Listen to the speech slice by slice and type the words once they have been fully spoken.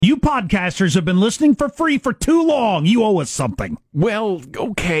podcasters have been listening for free for too long. You owe us something. Well,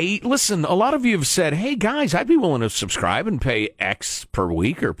 okay. Listen, a lot of you have said, hey, guys, I'd be willing to subscribe and pay X per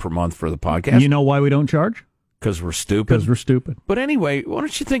week or per month for the podcast. You know why we don't charge? Because we're stupid. Because we're stupid. But anyway, why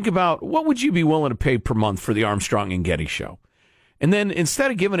don't you think about what would you be willing to pay per month for the Armstrong and Getty Show? And then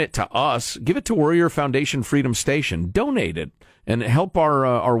instead of giving it to us, give it to Warrior Foundation Freedom Station. Donate it and help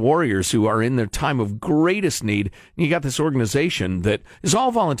our warriors who are in their time of greatest need. And you got this organization that is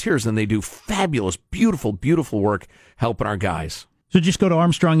all volunteers, and they do fabulous, beautiful, beautiful work helping our guys. So just go to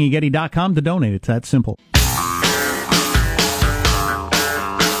ArmstrongandGetty.com to donate. It's that simple.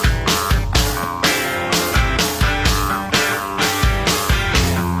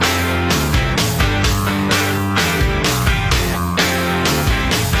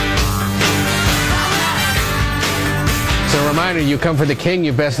 Reminder, you come for the king,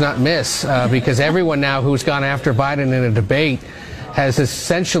 you best not miss, because everyone now who's gone after Biden in a debate has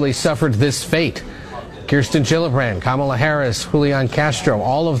essentially suffered this fate. Kirsten Gillibrand, Kamala Harris, Julian Castro,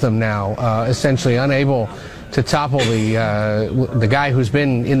 all of them now essentially unable to topple the guy who's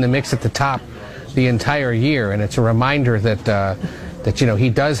been in the mix at the top the entire year. And it's a reminder that he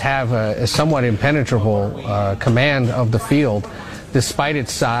does have a somewhat impenetrable command of the field, despite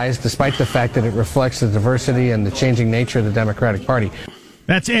its size, despite the fact that it reflects the diversity and the changing nature of the Democratic Party.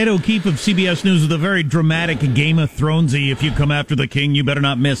 That's Ed O'Keefe of CBS News with a very dramatic Game of Thronesy. If you come after the king, you better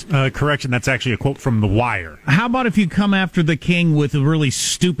not miss. Correction, that's actually a quote from The Wire. How about if you come after the king with a really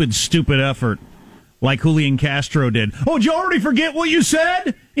stupid effort, like Julian Castro did? Oh, did you already forget what you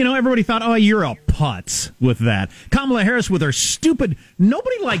said? You know, everybody thought, oh, you're a putz with that. Kamala Harris with her stupid,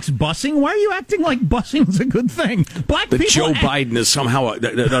 nobody likes busing. Why are you acting like busing is a good thing? Black people. Joe Biden is somehow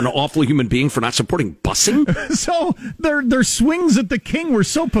an awful human being for not supporting busing? So their swings at the king were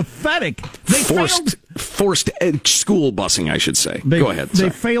so pathetic. They Forced school busing, I should say. Go ahead. They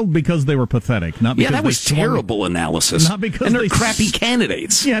failed because they were pathetic. Not because that was terrible analysis. Not because and they're crappy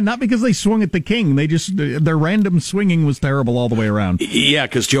candidates. Yeah, not because they swung at the king. They just, their random swinging was terrible all the way around. Yeah,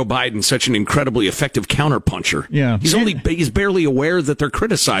 because Joe Biden's such an incredibly effective counterpuncher. Yeah. He's barely aware that they're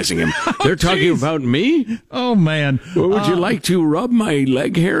criticizing him. They're talking about me? Oh, man. Well, would you like to rub my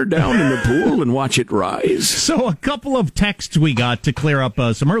leg hair down in the pool and watch it rise? So a couple of texts we got to clear up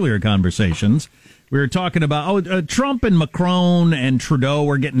some earlier conversations. We were talking about Trump and Macron and Trudeau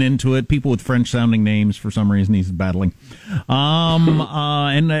were getting into it. People with French-sounding names for some reason he's battling.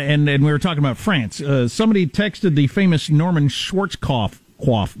 And we were talking about France. Somebody texted the famous Norman Schwarzkopf.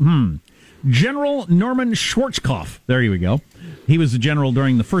 General Norman Schwarzkopf. There you go. He was the general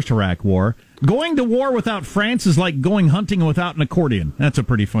during the first Iraq War. Going to war without France is like going hunting without an accordion. That's a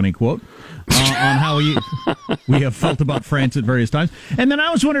pretty funny quote on how we have felt about France at various times. And then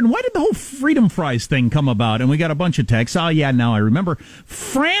I was wondering, why did the whole freedom fries thing come about? And we got a bunch of texts. Oh, yeah, now I remember.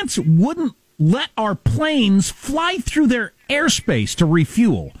 France wouldn't let our planes fly through their airspace to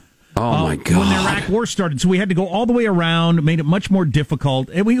refuel. Oh, my God. When the Iraq War started. So we had to go all the way around, made it much more difficult.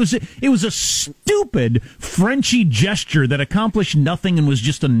 It was a stupid Frenchy gesture that accomplished nothing and was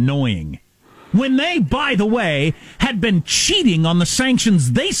just annoying. When they, by the way, had been cheating on the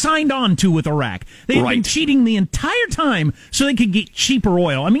sanctions they signed on to with Iraq. They had been cheating the entire time so they could get cheaper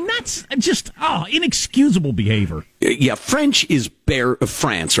oil. I mean, that's just inexcusable behavior. Yeah, France is barely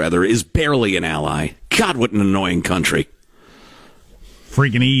an ally. God, what an annoying country.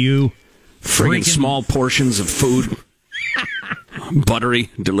 Freaking EU. Freaking small portions of food. Buttery,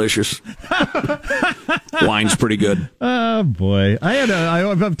 delicious. Wine's pretty good. Oh boy,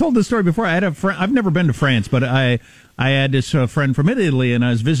 I've told this story before. I had a friend. I've never been to France, but I had this friend from Italy, and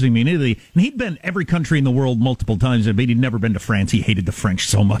I was visiting me in Italy, and he'd been every country in the world multiple times, but he'd never been to France. He hated the French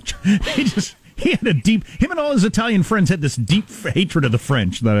so much. He had him and all his Italian friends had this deep hatred of the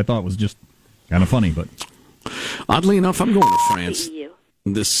French that I thought was just kind of funny. But oddly enough, I'm going to France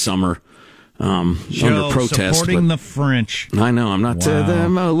this summer. Under protest. Supporting the French. I know. I'm not.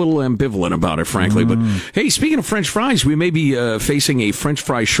 I'm a little ambivalent about it, frankly. But hey, speaking of French fries, we may be facing a French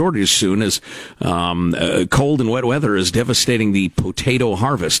fry shortage soon, as cold and wet weather is devastating the potato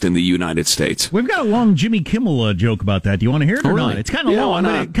harvest in the United States. We've got a long Jimmy Kimmel joke about that. Do you want to hear it or not? It's kind of long,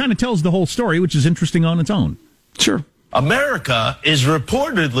 but it kind of tells the whole story, which is interesting on its own. Sure. America is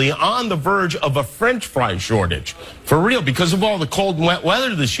reportedly on the verge of a French fry shortage. For real, because of all the cold and wet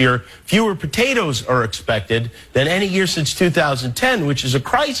weather this year, fewer potatoes are expected than any year since 2010, which is a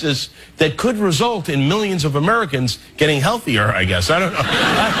crisis that could result in millions of Americans getting healthier, I guess. I don't know.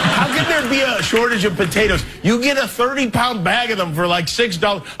 How could there be a shortage of potatoes? You get a 30-pound bag of them for like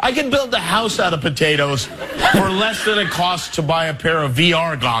 $6. I could build a house out of potatoes for less than it costs to buy a pair of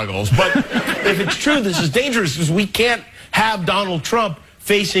VR goggles. But if it's true, this is dangerous because we can't have Donald Trump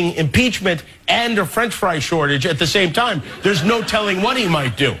facing impeachment and a French fry shortage at the same time. There's no telling what he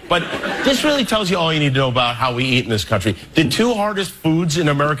might do. But this really tells you all you need to know about how we eat in this country. The two hardest foods in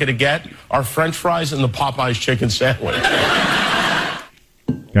America to get are French fries and the Popeyes chicken sandwich.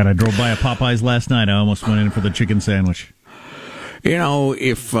 God, I drove by a Popeyes last night. I almost went in for the chicken sandwich. You know,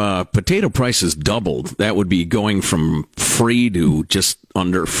 if potato prices doubled, that would be going from free to just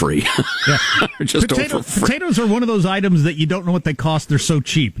under free. Yeah. Just over free. Potatoes are one of those items that you don't know what they cost. They're so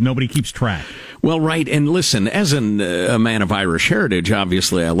cheap. Nobody keeps track. Well, right. And listen, as a man of Irish heritage,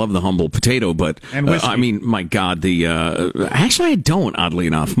 obviously, I love the humble potato, but I mean, my God, actually, I don't, oddly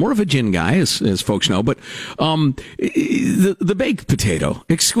enough. More of a gin guy, as folks know, but the baked potato,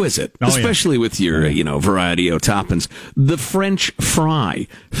 exquisite, especially with your, variety of toppings. The French fry,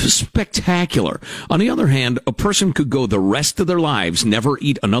 spectacular. On the other hand, a person could go the rest of their lives, never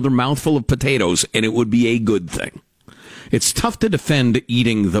eat another mouthful of potatoes, and it would be a good thing. It's tough to defend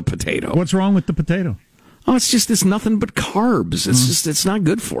eating the potato. What's wrong with the potato? Oh, it's nothing but carbs. It's not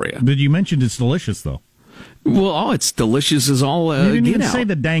good for you. But you mentioned it's delicious, though. Well, it's delicious as all you didn't even say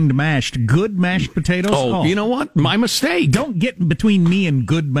the danged mashed. Good mashed potatoes? Oh, you know what? My mistake. Don't get between me and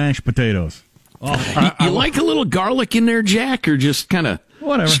good mashed potatoes. Oh. You like a little garlic in there, Jack, or just kind of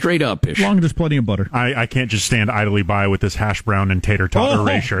straight up-ish? As long as there's plenty of butter. I can't just stand idly by with this hash brown and tater tot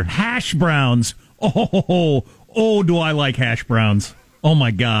erasure. Hash browns. Oh, do I like hash browns. Oh,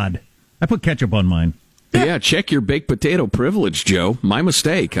 my God. I put ketchup on mine. Yeah, check your baked potato privilege, Joe. My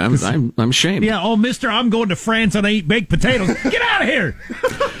mistake. I'm ashamed. Yeah, mister, I'm going to France and I eat baked potatoes. Get out of here!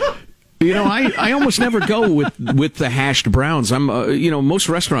 I almost never go with the hashed browns. I'm, most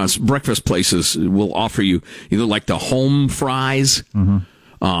restaurants, breakfast places will offer you either like the home fries,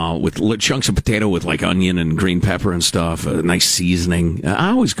 with chunks of potato with like onion and green pepper and stuff, a nice seasoning. I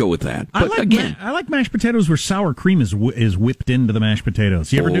always go with that. But I like mashed potatoes where sour cream is whipped into the mashed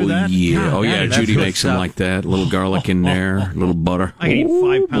potatoes. You ever do that? Yeah. Judy makes them like that. A little garlic in there, a little butter. I ate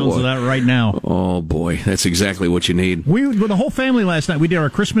 5 pounds of that right now. Oh boy, that's exactly what you need. With the whole family last night. We did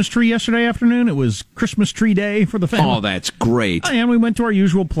our Christmas tree yesterday afternoon. It was Christmas tree day for the family. Oh, that's great. And we went to our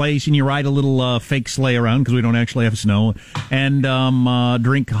usual place, and you ride a little fake sleigh around because we don't actually have snow, and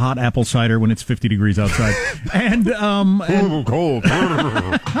drink hot apple cider when it's 50 degrees outside. and cold.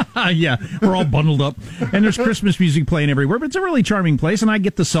 Yeah, we're all bundled up, and there's Christmas music playing everywhere, but it's a really charming place, and I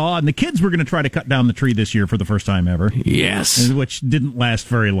get the saw, and the kids were going to try to cut down the tree this year for the first time ever. Yes. Which didn't last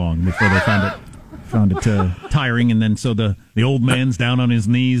very long before they found it tiring, and then so the old man's down on his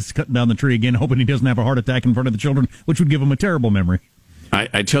knees cutting down the tree again, hoping he doesn't have a heart attack in front of the children, which would give him a terrible memory.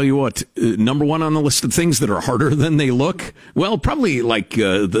 I tell you what, number one on the list of things that are harder than they look, well, probably like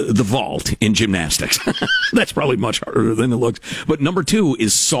the vault in gymnastics. That's probably much harder than it looks. But number 2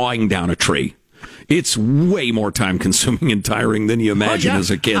 is sawing down a tree. It's way more time consuming and tiring than you imagine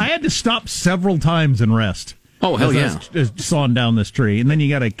as a kid. I had to stop several times and rest. Oh, hell yeah. I was sawing down this tree, and then you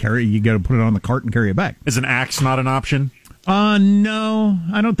got to put it on the cart and carry it back. Is an axe not an option? No.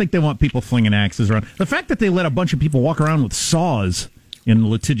 I don't think they want people flinging axes around. The fact that they let a bunch of people walk around with saws in the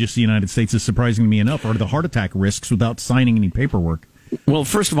litigious United States is surprising to me enough, or the heart attack risks without signing any paperwork. Well,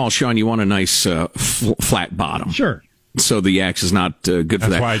 first of all, Sean, you want a nice flat bottom. Sure. So the axe is not good for that.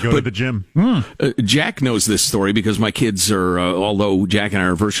 That's why I go to the gym. Jack knows this story because my kids are, although Jack and I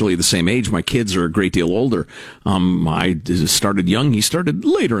are virtually the same age, my kids are a great deal older. I started young. He started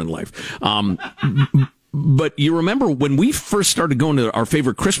later in life. But you remember when we first started going to our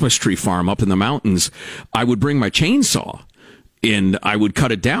favorite Christmas tree farm up in the mountains, I would bring my chainsaw. And I would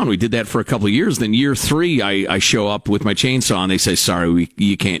cut it down. We did that for a couple of years. Then year 3, I show up with my chainsaw, and they say, sorry,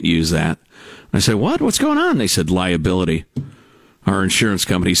 you can't use that. I say, what? What's going on? They said, liability. Our insurance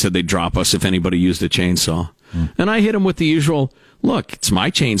company said they'd drop us if anybody used a chainsaw. And I hit them with the usual, look, it's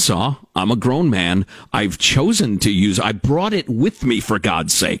my chainsaw. I'm a grown man. I've chosen to use I brought it with me, for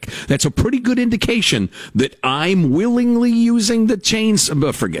God's sake. That's a pretty good indication that I'm willingly using the chainsaw.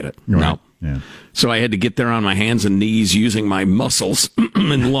 But forget it. Right. No. Yeah. So I had to get there on my hands and knees using my muscles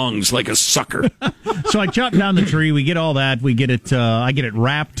and lungs like a sucker. So I chop down the tree. We get all that. We get it. I get it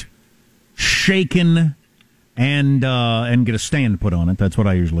wrapped, shaken, and get a stand put on it. That's what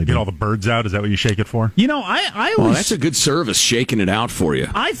I usually do. Get all the birds out? Is that what you shake it for? I always... that's a good service, shaking it out for you.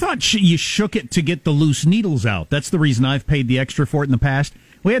 I thought you shook it to get the loose needles out. That's the reason I've paid the extra for it in the past.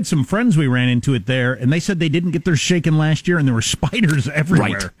 We had some friends we ran into it there, and they said they didn't get theirs shaken last year, and there were spiders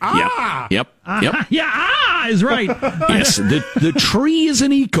everywhere. Right. Yep. Yeah, is right. Yes, the tree is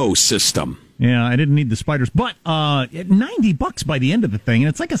an ecosystem. Yeah, I didn't need the spiders, but $90 by the end of the thing, and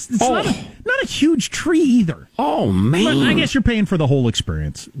it's like not a huge tree either. Oh man! But I guess you're paying for the whole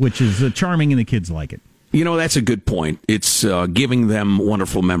experience, which is charming, and the kids like it. That's a good point. It's giving them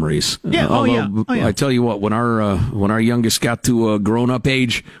wonderful memories. Yeah. Although, I tell you what, when our youngest got to a grown-up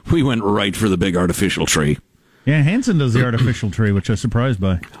age, we went right for the big artificial tree. Yeah, Hanson does the artificial tree, which I was surprised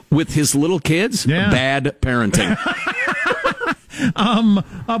by. With his little kids? Yeah. Bad parenting.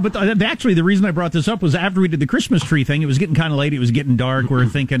 But actually, the reason I brought this up was after we did the Christmas tree thing, it was getting kind of late. It was getting dark. We were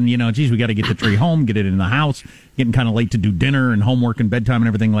thinking, geez, we got to get the tree home, get it in the house. Getting kind of late to do dinner and homework and bedtime and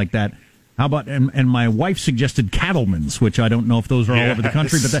everything like that. How about, and my wife suggested Cattleman's, which I don't know if those are all over the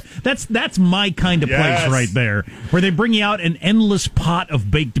country, but that's my kind of place right there, where they bring you out an endless pot of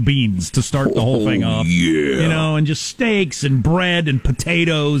baked beans to start the whole thing off. Yeah. And just steaks and bread and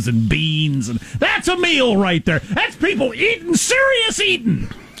potatoes and beans, and that's a meal right there. That's people eating, serious eating.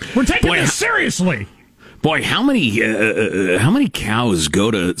 We're taking this seriously. Boy, how many cows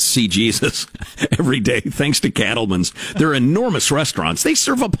go to see Jesus every day thanks to Cattleman's? They're enormous restaurants. They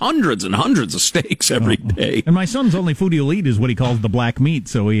serve up hundreds and hundreds of steaks every day. And my son's only food he'll eat is what he calls the black meat.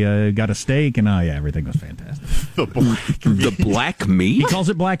 So he got a steak, and everything was fantastic. The black meat? He calls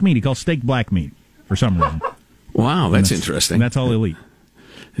it black meat. He calls steak black meat for some reason. Wow, that's interesting. And that's all he'll eat.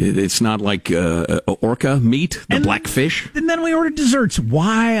 It's not like orca meat, the black fish. And then we ordered desserts.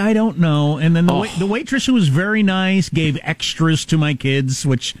 Why? I don't know. And then the waitress, who was very nice, gave extras to my kids,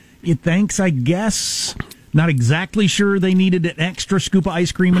 which thanks, I guess. Not exactly sure they needed an extra scoop of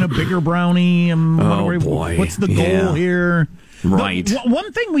ice cream and a bigger brownie. Boy. What's the goal here? Right.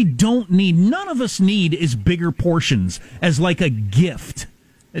 One thing we don't need, none of us need, is bigger portions as like a gift.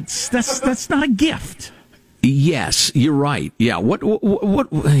 That's not a gift. Yes, you're right. Yeah. What?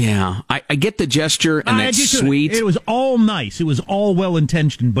 Yeah. I get the gesture, and that's sweet. It was all nice. It was all well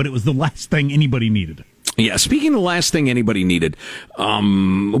intentioned, but it was the last thing anybody needed. Yeah. Speaking of the last thing anybody needed,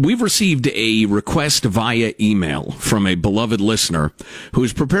 we've received a request via email from a beloved listener who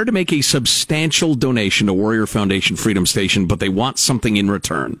is prepared to make a substantial donation to Warrior Foundation Freedom Station, but they want something in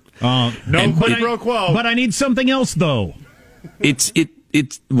return. Quid pro quo. But I need something else, though. It's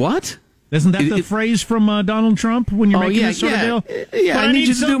what? Isn't that the phrase from Donald Trump when you're making this sort of deal? Yeah, I need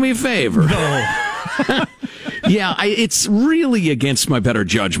you to do me a favor. No. Yeah, it's really against my better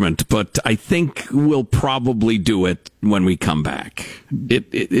judgment, but I think we'll probably do it when we come back.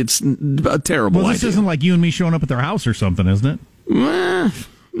 It's a terrible idea. This isn't like you and me showing up at their house or something, isn't it?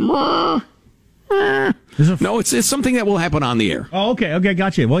 No, it's something that will happen on the air. Oh, okay,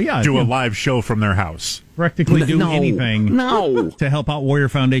 gotcha. Well, yeah. Do a live show from their house. Practically do anything to help out Warrior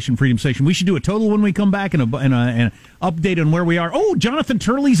Foundation Freedom Station. We should do a total when we come back and an update on where we are. Oh, Jonathan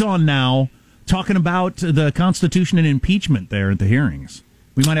Turley's on now talking about the Constitution and impeachment there at the hearings.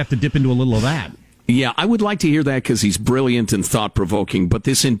 We might have to dip into a little of that. Yeah, I would like to hear that because he's brilliant and thought-provoking, but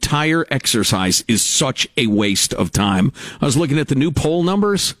this entire exercise is such a waste of time. I was looking at the new poll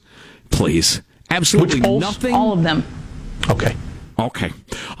numbers. Please. Absolutely nothing. All of them. Okay.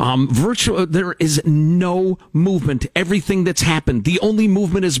 There is no movement. Everything that's happened, the only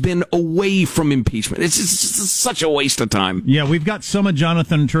movement has been away from impeachment. It's such a waste of time. Yeah, we've got some of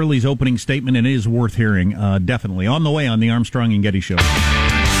Jonathan Turley's opening statement, and it is worth hearing, definitely. On the way on the Armstrong and Getty Show.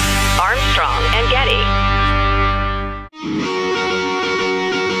 Armstrong and Getty.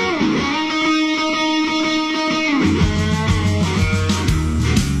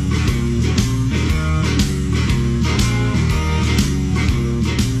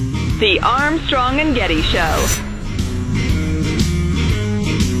 The Armstrong and Getty Show.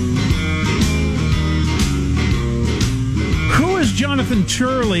 Who is Jonathan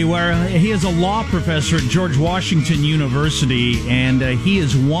Turley? Where he is a law professor at George Washington University, and he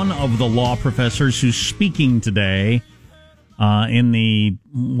is one of the law professors who's speaking today in the,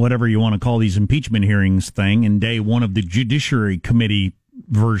 whatever you want to call these impeachment hearings thing, in day one of the Judiciary Committee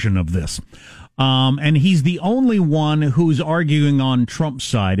version of this. And he's the only one who's arguing on Trump's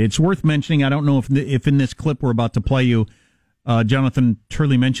side. It's worth mentioning, I don't know if in this clip we're about to play you, Jonathan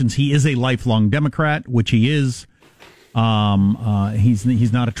Turley mentions he is a lifelong Democrat, which he is.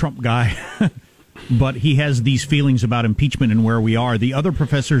 He's not a Trump guy, but he has these feelings about impeachment and where we are. The other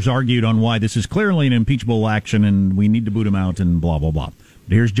professors argued on why this is clearly an impeachable action and we need to boot him out and blah, blah, blah.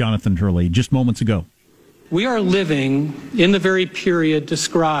 But here's Jonathan Turley just moments ago. We are living in the very period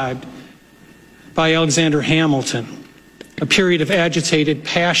described by Alexander Hamilton, a period of agitated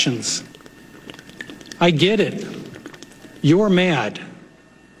passions. I get it. You're mad.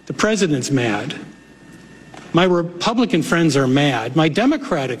 The president's mad. My Republican friends are mad. My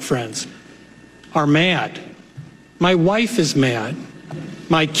Democratic friends are mad. My wife is mad.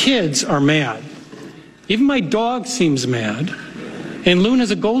 My kids are mad. Even my dog seems mad. And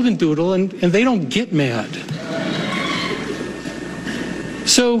Luna's a golden doodle, and they don't get mad.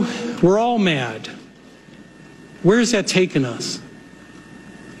 So we're all mad. Where has that taken us?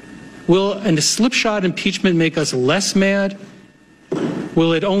 Will a slipshod impeachment make us less mad?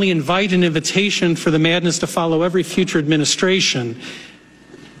 Will it only invite an invitation for the madness to follow every future administration?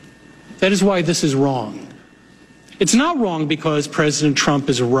 That is why this is wrong. It's not wrong because President Trump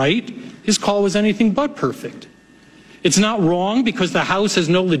is right. His call was anything but perfect. It's not wrong because the House has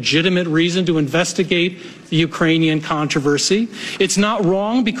no legitimate reason to investigate the Ukrainian controversy. It's not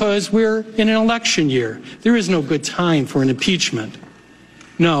wrong because we're in an election year. There is no good time for an impeachment.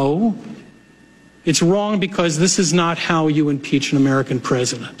 No, it's wrong because this is not how you impeach an American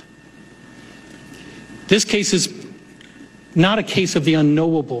president. This case is not a case of the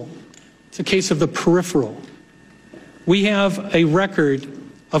unknowable. It's a case of the peripheral. We have a record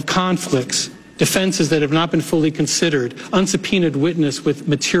of conflicts, defenses that have not been fully considered, unsubpoenaed witness with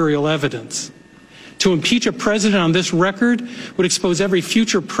material evidence. To impeach a president on this record would expose every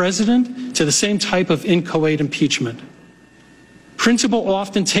future president to the same type of inchoate impeachment. Principle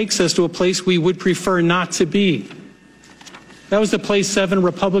often takes us to a place we would prefer not to be. That was the place 7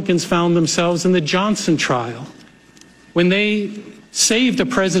 Republicans found themselves in the Johnson trial, when they saved a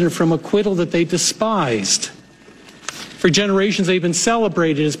president from acquittal that they despised. For generations, they've been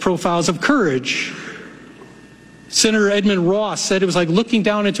celebrated as profiles of courage. Senator Edmund Ross said it was like looking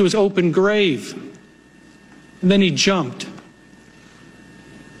down into his open grave. And then he jumped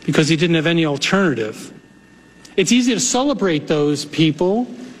because he didn't have any alternative. It's easy to celebrate those people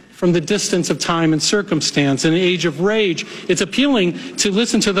from the distance of time and circumstance. In an age of rage, it's appealing to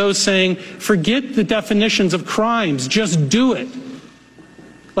listen to those saying, forget the definitions of crimes, just do it.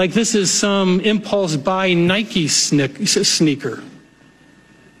 Like this is some impulse buy Nike sneaker.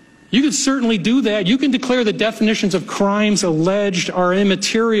 You can certainly do that. You can declare the definitions of crimes alleged are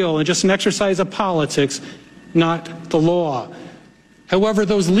immaterial and just an exercise of politics, not the law. However,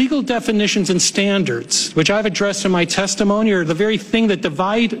 those legal definitions and standards, which I've addressed in my testimony, are the very thing that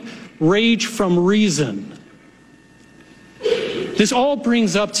divide rage from reason. This all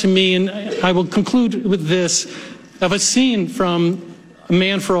brings up to me, and I will conclude with this, of a scene from A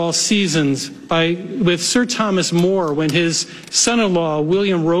Man for All Seasons with Sir Thomas More, when his son-in-law,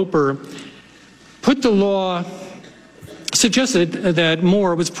 William Roper, suggested that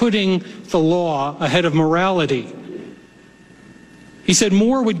More was putting the law ahead of morality. He said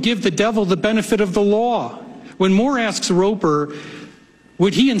More would give the devil the benefit of the law. When More asks Roper,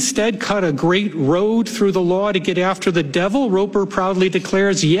 would he instead cut a great road through the law to get after the devil? Roper proudly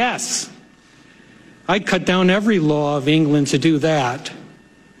declares, yes. I'd cut down every law of England to do that.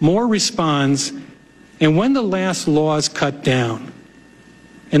 More responds, and when the last law is cut down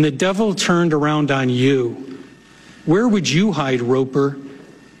and the devil turned around on you, where would you hide, Roper?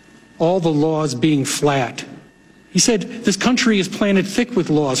 All the laws being flat. He said, this country is planted thick with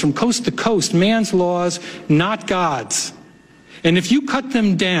laws from coast to coast, man's laws, not God's. And if you cut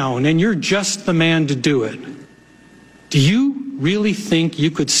them down and you're just the man to do it, do you really think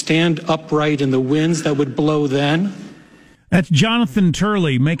you could stand upright in the winds that would blow then? That's Jonathan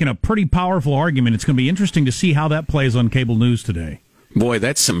Turley making a pretty powerful argument. It's going to be interesting to see how that plays on cable news today. Boy,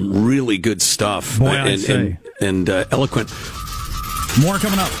 that's some really good stuff. Boy, I'd say. And eloquent. More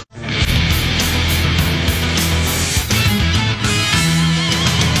coming up.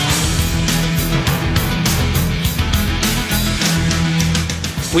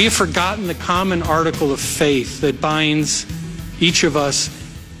 We have forgotten the common article of faith that binds each of us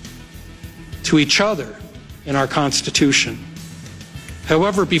to each other in our Constitution.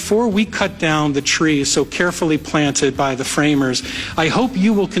 However, before we cut down the tree so carefully planted by the framers, I hope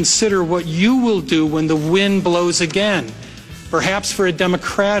you will consider what you will do when the wind blows again, perhaps for a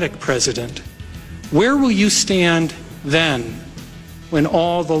Democratic president. Where will you stand then when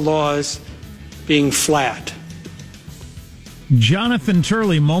all the laws being flat? Jonathan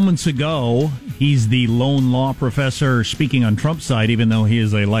Turley, moments ago, he's the lone law professor speaking on Trump's side, even though he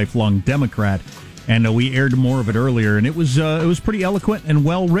is a lifelong Democrat. And we aired more of it earlier, and it was pretty eloquent and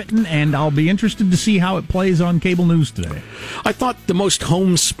well written. And I'll be interested to see how it plays on cable news today. I thought the most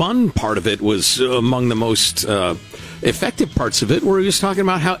homespun part of it was among the most effective parts of it, where he was talking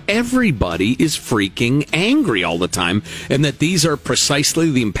about how everybody is freaking angry all the time, and that these are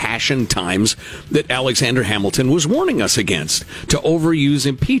precisely the impassioned times that Alexander Hamilton was warning us against, to overuse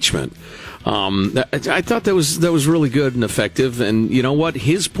impeachment. I thought that was really good and effective, and you know what?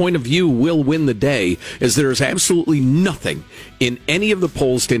 His point of view will win the day, as there is absolutely nothing in any of the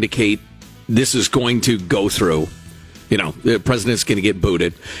polls to indicate this is going to go through. You know, the president's going to get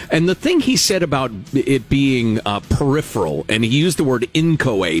booted. And the thing he said about it being peripheral, and he used the word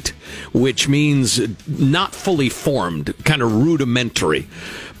inchoate, which means not fully formed, kind of rudimentary.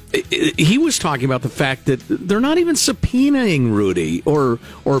 he was talking about the fact that they're not even subpoenaing Rudy or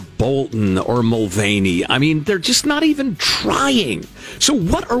Bolton or Mulvaney. I mean, they're just not even trying. So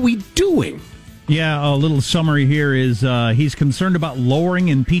what are we doing? Yeah, a little summary here is he's concerned about lowering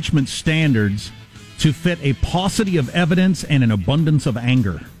impeachment standards to fit a paucity of evidence and an abundance of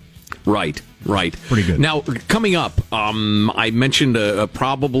anger. Right. Pretty good. Now, coming up, I mentioned a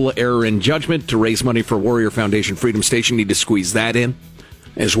probable error in judgment to raise money for Warrior Foundation Freedom Station. Need to squeeze that in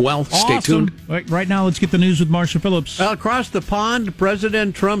as well. Stay tuned. Right now, let's get the news with Marcia Phillips. Across the pond,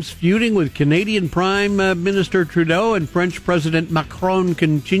 President Trump's feuding with Canadian Prime Minister Trudeau and French President Macron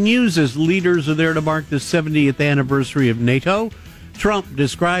continues as leaders are there to mark the 70th anniversary of NATO. Trump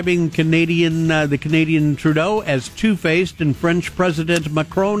describing the Canadian Trudeau as two-faced and French President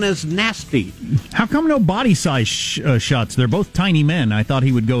Macron as nasty. How come no body size shots? They're both tiny men. I thought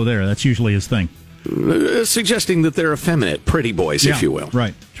he would go there. That's usually his thing. Suggesting that they're effeminate, pretty boys, if you will.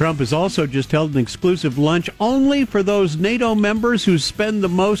 Right. Trump has also just held an exclusive lunch only for those NATO members who spend the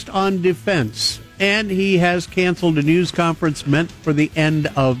most on defense. And he has canceled a news conference meant for the end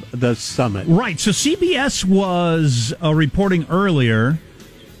of the summit. Right. So CBS was reporting earlier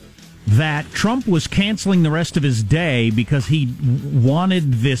that Trump was canceling the rest of his day because he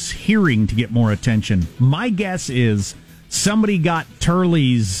wanted this hearing to get more attention. My guess is somebody got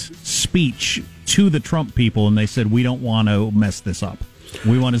Turley's speech to the Trump people, and they said, we don't want to mess this up.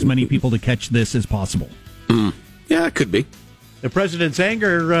 We want as many people to catch this as possible. Yeah, it could be. The president's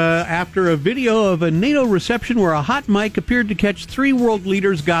anger after a video of a NATO reception where a hot mic appeared to catch three world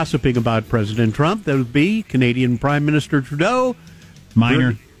leaders gossiping about President Trump. That would be Canadian Prime Minister Trudeau,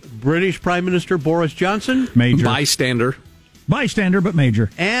 Minor. British Prime Minister Boris Johnson, Major. Bystander, but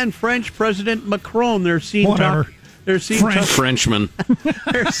major. and French President Macron. They're seen Whatever. Frenchman.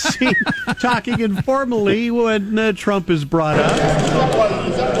 They're seen talking informally when Trump is brought up.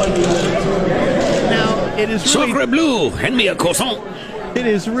 Now, it is really... Sacre bleu, hand me a croissant. It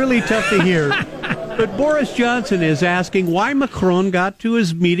is really tough to hear. But Boris Johnson is asking why Macron got to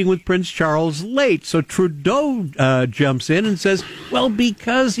his meeting with Prince Charles late. So Trudeau jumps in and says, well,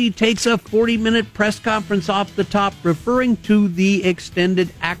 because he takes a 40-minute press conference off the top, referring to the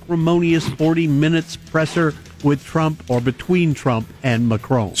extended acrimonious 40 minutes presser with Trump or between Trump and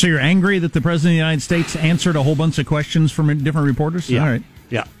Macron. So you're angry that the President of the United States answered a whole bunch of questions from different reporters? Yeah. All right.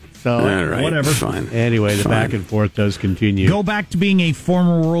 Yeah. So, All right, whatever. Fine. Anyway, the Fine. back and forth does continue. Go back to being a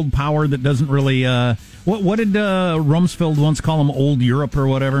former world power that doesn't really... What did Rumsfeld once call them? Old Europe or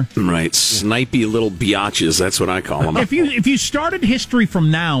whatever? Right, snipey little biatches, that's what I call them. If you started history from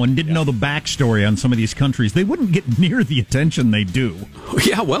now and didn't know the backstory on some of these countries, they wouldn't get near the attention they do.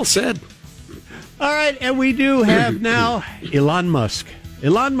 Yeah, well said. All right, and we do have now Elon Musk.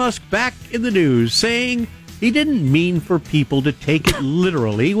 Elon Musk back in the news saying he didn't mean for people to take it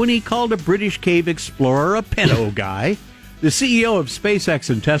literally when he called a British cave explorer a pedo guy. The CEO of SpaceX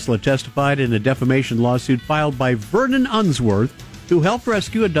and Tesla testified in a defamation lawsuit filed by Vernon Unsworth, who helped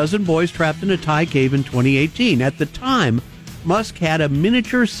rescue a dozen boys trapped in a Thai cave in 2018. At the time, Musk had a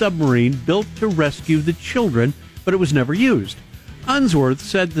miniature submarine built to rescue the children, but it was never used. Unsworth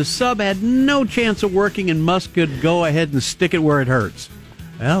said the sub had no chance of working and Musk could go ahead and stick it where it hurts.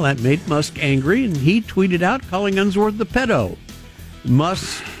 Well, that made Musk angry, and he tweeted out calling Unsworth the pedo.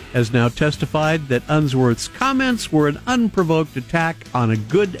 Musk has now testified that Unsworth's comments were an unprovoked attack on a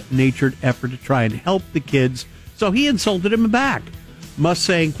good-natured effort to try and help the kids, so he insulted him back. Musk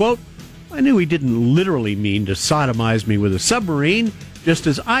saying, quote, I knew he didn't literally mean to sodomize me with a submarine, just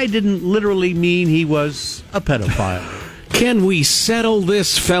as I didn't literally mean he was a pedophile. Can we settle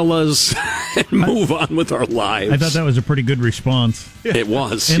this, fellas, and move on with our lives? I thought that was a pretty good response. It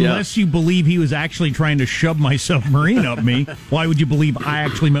was, Unless you believe he was actually trying to shove my submarine up me, why would you believe I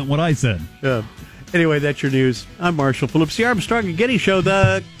actually meant what I said? Yeah. Anyway, that's your news. I'm Marshall Phillips, the Armstrong and Getty Show,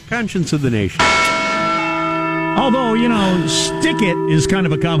 the conscience of the nation. Although, stick it is kind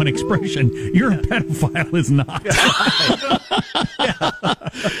of a common expression. You're a pedophile is not.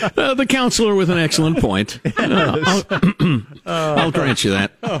 The counselor with an excellent point. I'll grant you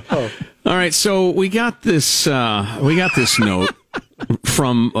that. All right, so we got this note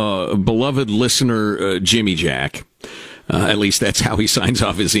from beloved listener Jimmy Jack. At least that's how he signs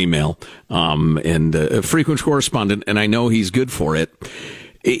off his email. And a frequent correspondent, and I know he's good for it.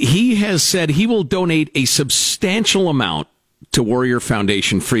 He has said he will donate a substantial amount to Warrior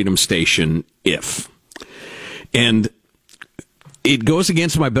Foundation Freedom Station if. And it goes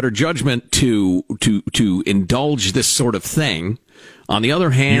against my better judgment to indulge this sort of thing. On the other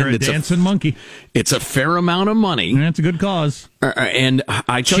hand, You're a dancing monkey. It's a fair amount of money. That's a good cause. And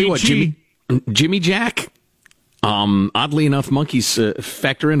I tell you what, Jimmy Jack, Oddly enough, monkeys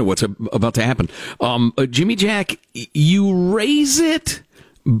factor into what's about to happen. Jimmy Jack, you raise it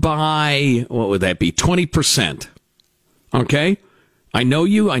by, what would that be, 20%. Okay? I know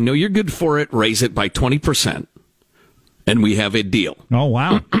you're good for it. Raise it by 20%. And we have a deal. Oh,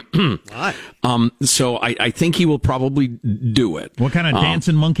 wow. So I think he will probably do it. What kind of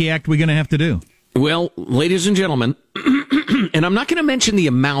dancing monkey act are we going to have to do? Well, ladies and gentlemen, and I'm not going to mention the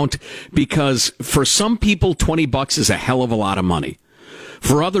amount because for some people, $20 is a hell of a lot of money.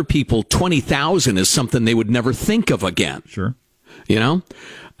 For other people, $20,000 is something they would never think of again. Sure. You know?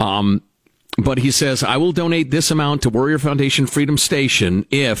 But he says, I will donate this amount to Warrior Foundation Freedom Station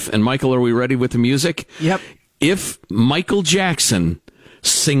if, and Michael, are we ready with the music? Yep. If Michael Jackson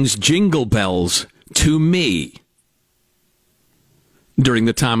sings Jingle Bells to me during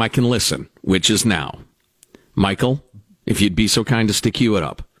the time I can listen, which is now. Michael, if you'd be so kind to stick you it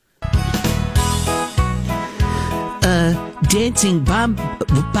up. Dancing Bob,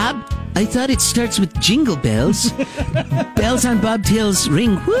 I thought it starts with jingle bells. Bells on bobtails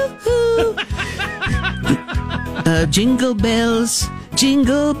ring, woohoo! Jingle bells,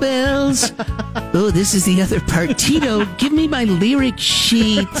 jingle bells. Oh, this is the other part. Tito, give me my lyric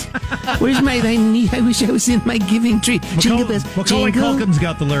sheet. Where's my, I wish I was in my giving tree. Jingle bells, Macaulay Culkin's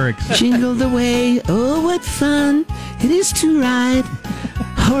got the lyrics. Jingle the way, oh, what fun it is to ride.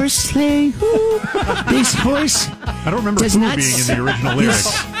 Horse sleigh, ooh. This horse I don't remember does who not being in the original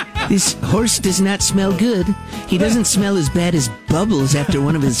lyrics. This horse does not smell good. He doesn't smell as bad as Bubbles after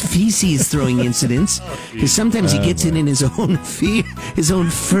one of his feces throwing incidents. Because sometimes he gets it in his own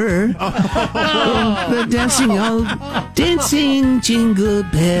fur. Oh, dancing jingle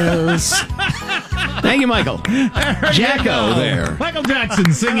bells. Thank you, Michael. Jacko there. Michael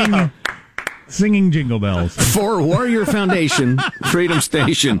Jackson singing Jingle Bells. For Warrior Foundation, Freedom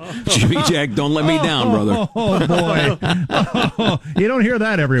Station. Jimmy Jack, don't let me down, brother. Oh, boy. Oh, you don't hear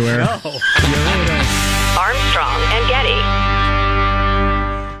that everywhere. No. You really don't. Armstrong and Getty.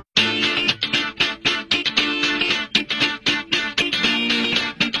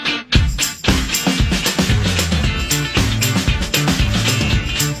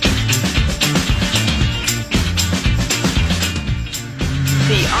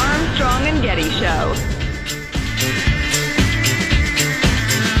 The Armstrong and Getty Show.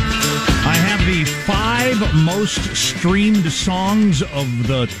 I have the 5 most streamed songs of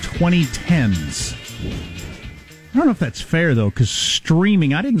the 2010s. I don't know if that's fair, though, because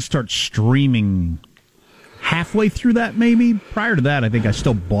streaming, I didn't start streaming halfway through that, maybe. Prior to that, I think I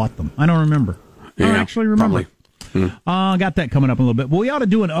still bought them. I don't remember. I don't actually remember. Got that coming up a little bit. Well, we ought to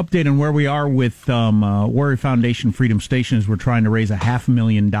do an update on where we are with Warrior Foundation Freedom Station as we're trying to raise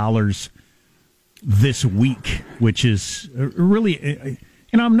 $500,000 this week, which is really,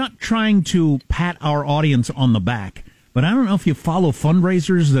 and I'm not trying to pat our audience on the back, but I don't know if you follow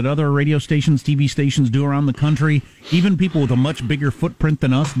fundraisers that other radio stations, TV stations do around the country, even people with a much bigger footprint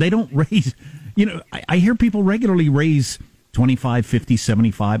than us, they don't raise, I hear people regularly raise $25,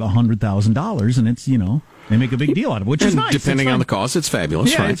 $50, $75, $100,000, and it's, they make a big deal out of it, which is nice. Depending on the cause, it's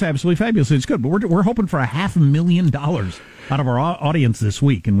fabulous. Yeah, right? It's absolutely fabulous. It's good. But we're hoping for $500,000 out of our audience this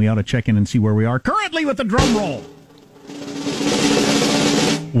week, and we ought to check in and see where we are currently with the drum roll.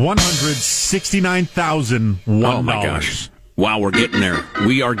 $169,000. Oh my gosh! Wow, we're getting there.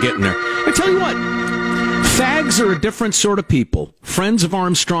 We are getting there. I tell you what, fags are a different sort of people. Friends of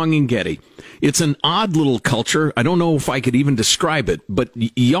Armstrong and Getty. It's an odd little culture. I don't know if I could even describe it, but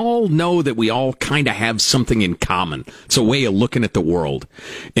y'all know that we all kind of have something in common. It's a way of looking at the world.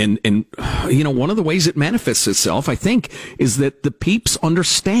 And one of the ways it manifests itself, I think, is that the peeps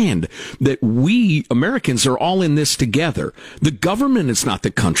understand that we Americans are all in this together. The government is not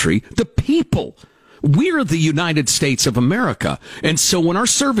the country, the people. We're the United States of America. And so when our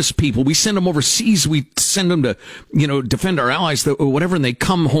service people, we send them overseas, we send them to, defend our allies, or whatever, and they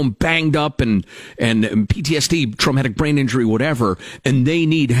come home banged up and PTSD, traumatic brain injury, whatever, and they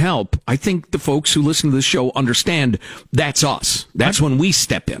need help. I think the folks who listen to this show understand that's us. That's when we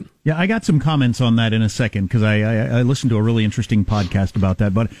step in. Yeah, I got some comments on that in a second because I listened to a really interesting podcast about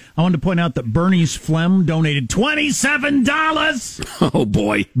that. But I wanted to point out that Bernie's Phlegm donated $27. Oh,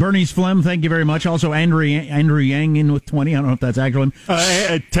 boy. Bernie's Phlegm, thank you very much. Also, Andrew Yang in with 20. I don't know if that's actual.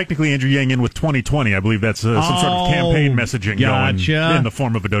 Technically, Andrew Yang in with 2020. I believe that's some sort of campaign messaging going in the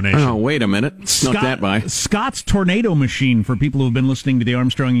form of a donation. Oh, wait a minute. Snuck that by. Scott's Tornado Machine, for people who have been listening to the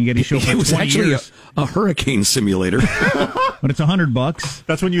Armstrong and Getty show for 20 years. It was actually a hurricane simulator. But it's $100.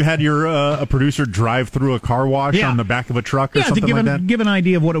 That's when you had your a producer drive through a car wash on the back of a truck or something like that? Give an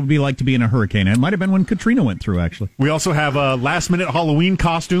idea of what it would be like to be in a hurricane. It might have been when Katrina went through, actually. We also have a last-minute Halloween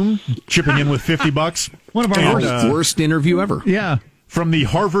costume, chipping in with $50. One of our worst interview ever. Yeah. From the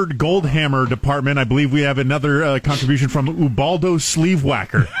Harvard Goldhammer department, I believe we have another contribution from Ubaldo Sleeve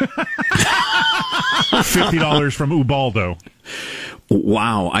Whacker. $50 from Ubaldo.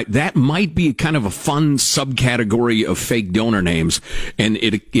 Wow, that might be kind of a fun subcategory of fake donor names, and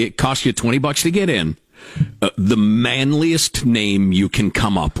it costs you $20 to get in. The manliest name you can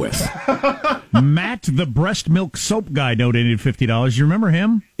come up with. Matt, the breast milk soap guy, donated $50. You remember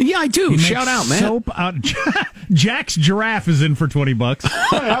him? Yeah, I do. Shout out, Matt. Soap out. Jack's Giraffe is in for $20.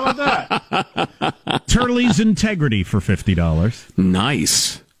 Hey, how about that? Turley's Integrity for $50.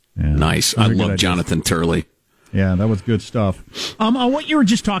 Nice. Yeah, nice. I love Jonathan Turley. Yeah, that was good stuff. What you were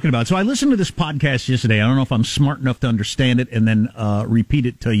just talking about. So I listened to this podcast yesterday. I don't know if I'm smart enough to understand it and then repeat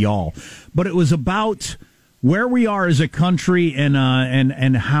it to y'all. But it was about where we are as a country and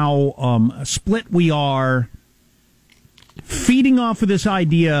how split we are. Feeding off of this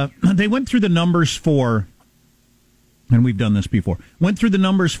idea, they went through the numbers for, and we've done this before, went through the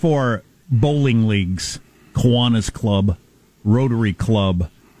numbers for bowling leagues, Kiwanis Club, Rotary Club,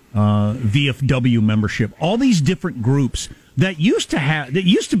 VFW membership, all these different groups that used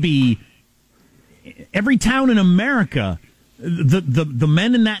to be every town in America. The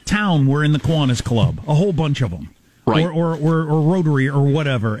men in that town were in the Kiwanis Club, a whole bunch of them, right? Or Rotary or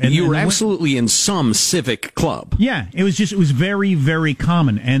whatever. And you were absolutely in some civic club. Yeah, it was very, very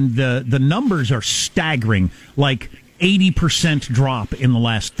common, and the numbers are staggering, like 80% drop in the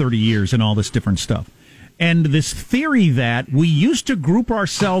last 30 years, and all this different stuff. And this theory that we used to group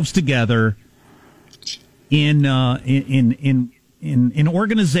ourselves together in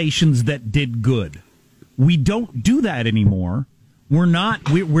organizations that did good. We don't do that anymore. We're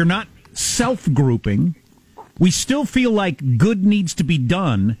not self-grouping. We still feel like good needs to be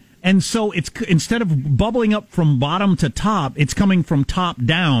done. And so it's instead of bubbling up from bottom to top, it's coming from top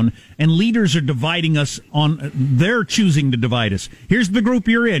down, and leaders are dividing us they're choosing to divide us. Here's the group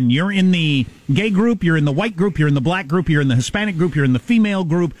you're in. You're in the gay group, you're in the white group, you're in the black group, you're in the Hispanic group, you're in the female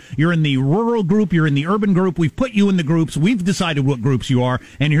group, you're in the rural group, you're in the urban group. We've put you in the groups. We've decided what groups you are,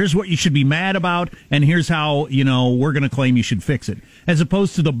 and here's what you should be mad about, and here's how, we're going to claim you should fix it. As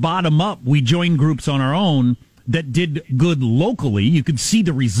opposed to the bottom up, we join groups on our own that did good locally. You could see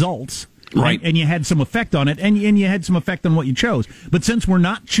the results, right? And you had some effect on it, and you had some effect on what you chose. But since we're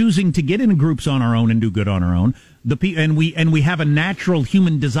not choosing to get in groups on our own and do good on our own, and we have a natural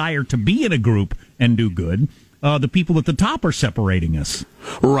human desire to be in a group and do good, the people at the top are separating us.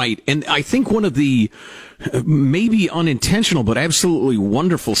 Right. And I think one of the maybe unintentional but absolutely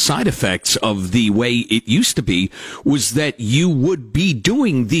wonderful side effects of the way it used to be was that you would be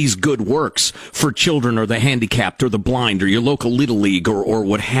doing these good works for children or the handicapped or the blind or your local Little League or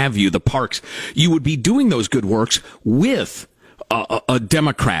what have you, the parks. You would be doing those good works with a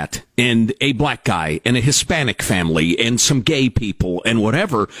Democrat and a black guy and a Hispanic family and some gay people and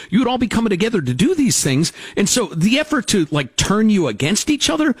whatever. You would all be coming together to do these things. And so the effort to turn you against each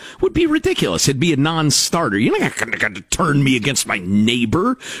other would be ridiculous. It'd be a non-starter. You're not going to turn me against my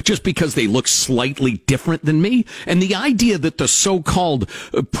neighbor just because they look slightly different than me. And the idea that the so-called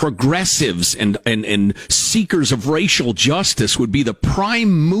progressives and seekers of racial justice would be the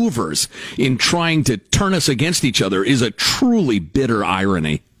prime movers in trying to turn us against each other is a truly bitter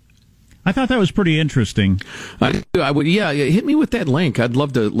irony. I thought that was pretty interesting. I would, hit me with that link. I'd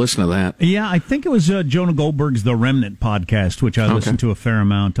love to listen to that. Yeah, I think it was Jonah Goldberg's The Remnant podcast, which I listen to a fair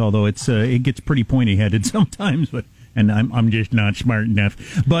amount, although it gets pretty pointy-headed sometimes, and I'm just not smart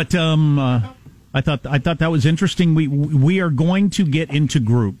enough. But I thought that was interesting. We are going to get into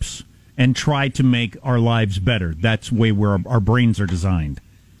groups and try to make our lives better. That's the way where our brains are designed.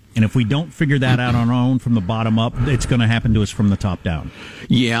 And if we don't figure that out on our own from the bottom up, it's going to happen to us from the top down.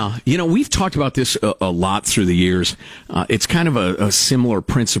 Yeah. We've talked about this a lot through the years. It's kind of a similar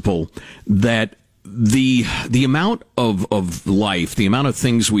principle that the amount of life, the amount of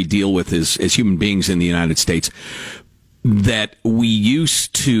things we deal with as human beings in the United States that we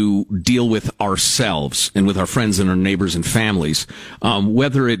used to deal with ourselves and with our friends and our neighbors and families,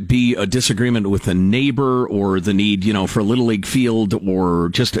 whether it be a disagreement with a neighbor or the need, for a Little League field or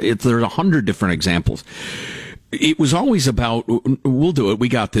just, there's 100 different examples. It was always about, we'll do it, we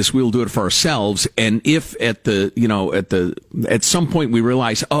got this, we'll do it for ourselves. And if at some point we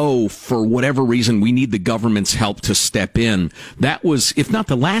realize, for whatever reason, we need the government's help to step in, that was, if not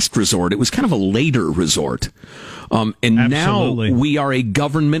the last resort, it was kind of a later resort. And Absolutely. Now we are a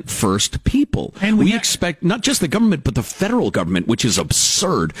government-first people. And we expect not just the government, but the federal government, which is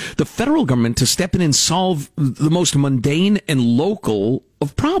absurd, the federal government to step in and solve the most mundane and local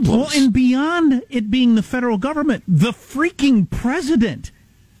of problems. Well, and beyond it being the federal government, the freaking president.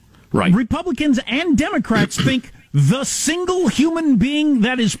 Right. Republicans and Democrats think the single human being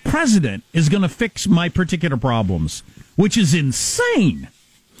that is president is going to fix my particular problems, which is insane.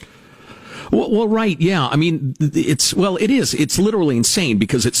 Well, right, yeah. I mean, it is. It's literally insane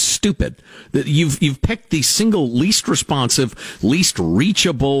because it's stupid. You've picked the single least responsive, least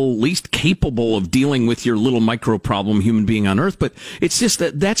reachable, least capable of dealing with your little micro problem human being on Earth. But it's just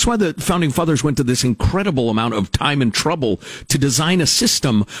that's why the Founding Fathers went to this incredible amount of time and trouble to design a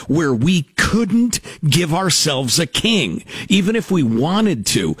system where we couldn't give ourselves a king, even if we wanted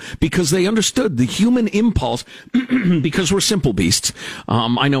to, because they understood the human impulse, because we're simple beasts.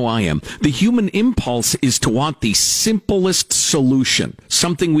 I know I am. The human impulse is to want the simplest solution,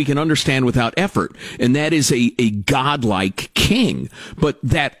 something we can understand without effort, and that is a godlike king. But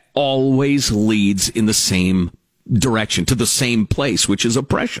that always leads in the same direction, to the same place, which is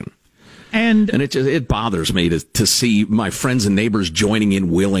oppression. And it bothers me to see my friends and neighbors joining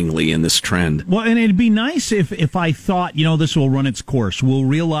in willingly in this trend. Well, and it'd be nice if I thought, this will run its course. We'll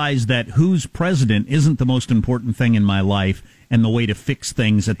realize that who's president isn't the most important thing in my life, and the way to fix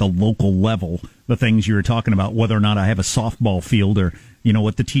things at the local level, the things you were talking about, whether or not I have a softball field or,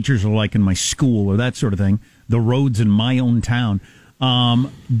 what the teachers are like in my school or that sort of thing, the roads in my own town.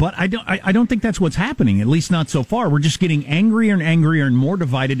 But I don't think that's what's happening, at least not so far. We're just getting angrier and angrier and more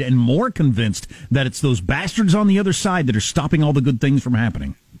divided and more convinced that it's those bastards on the other side that are stopping all the good things from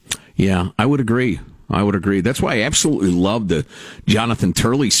happening. Yeah, I would agree. That's why I absolutely loved the Jonathan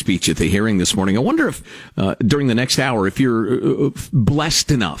Turley speech at the hearing this morning. I wonder if during the next hour, if you're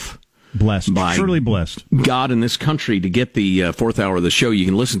blessed enough. Truly blessed. God in this country to get the fourth hour of the show. You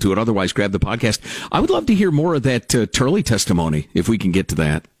can listen to it. Otherwise, grab the podcast. I would love to hear more of that Turley testimony, if we can get to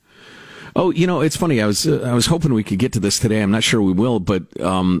that. Oh, it's funny. I was hoping we could get to this today. I'm not sure we will, but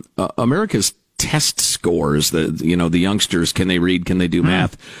America's test scores, the youngsters, can they read, can they do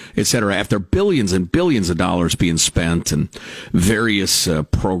math, etc., after billions and billions of dollars being spent and various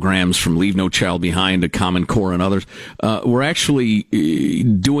programs from Leave No Child Behind to Common Core and others, we're actually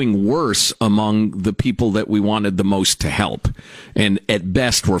doing worse among the people that we wanted the most to help. And at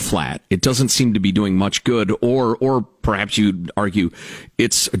best, we're flat. It doesn't seem to be doing much good, or perhaps you'd argue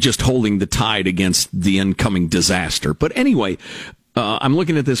it's just holding the tide against the incoming disaster. But anyway, I'm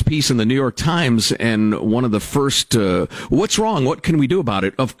looking at this piece in the New York Times, and one of the first, what's wrong? What can we do about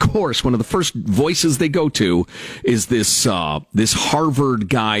it? Of course, one of the first voices they go to is this Harvard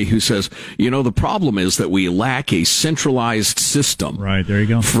guy who says, the problem is that we lack a centralized system. Right, there you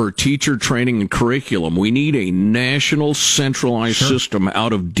go. For teacher training and curriculum. We need a national centralized system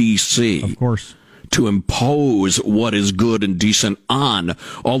out of D.C. Of course. To impose what is good and decent on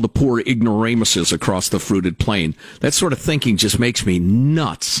all the poor ignoramuses across the fruited plain. That sort of thinking just makes me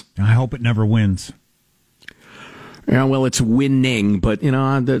nuts. I hope it never wins. Yeah, well, it's winning, but,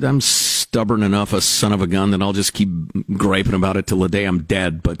 I'm stubborn enough, a son of a gun, that I'll just keep griping about it till the day I'm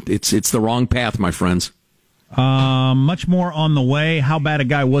dead. But it's the wrong path, my friends. Much more on the way. How bad a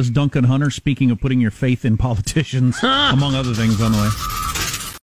guy was Duncan Hunter, speaking of putting your faith in politicians, among other things on the way.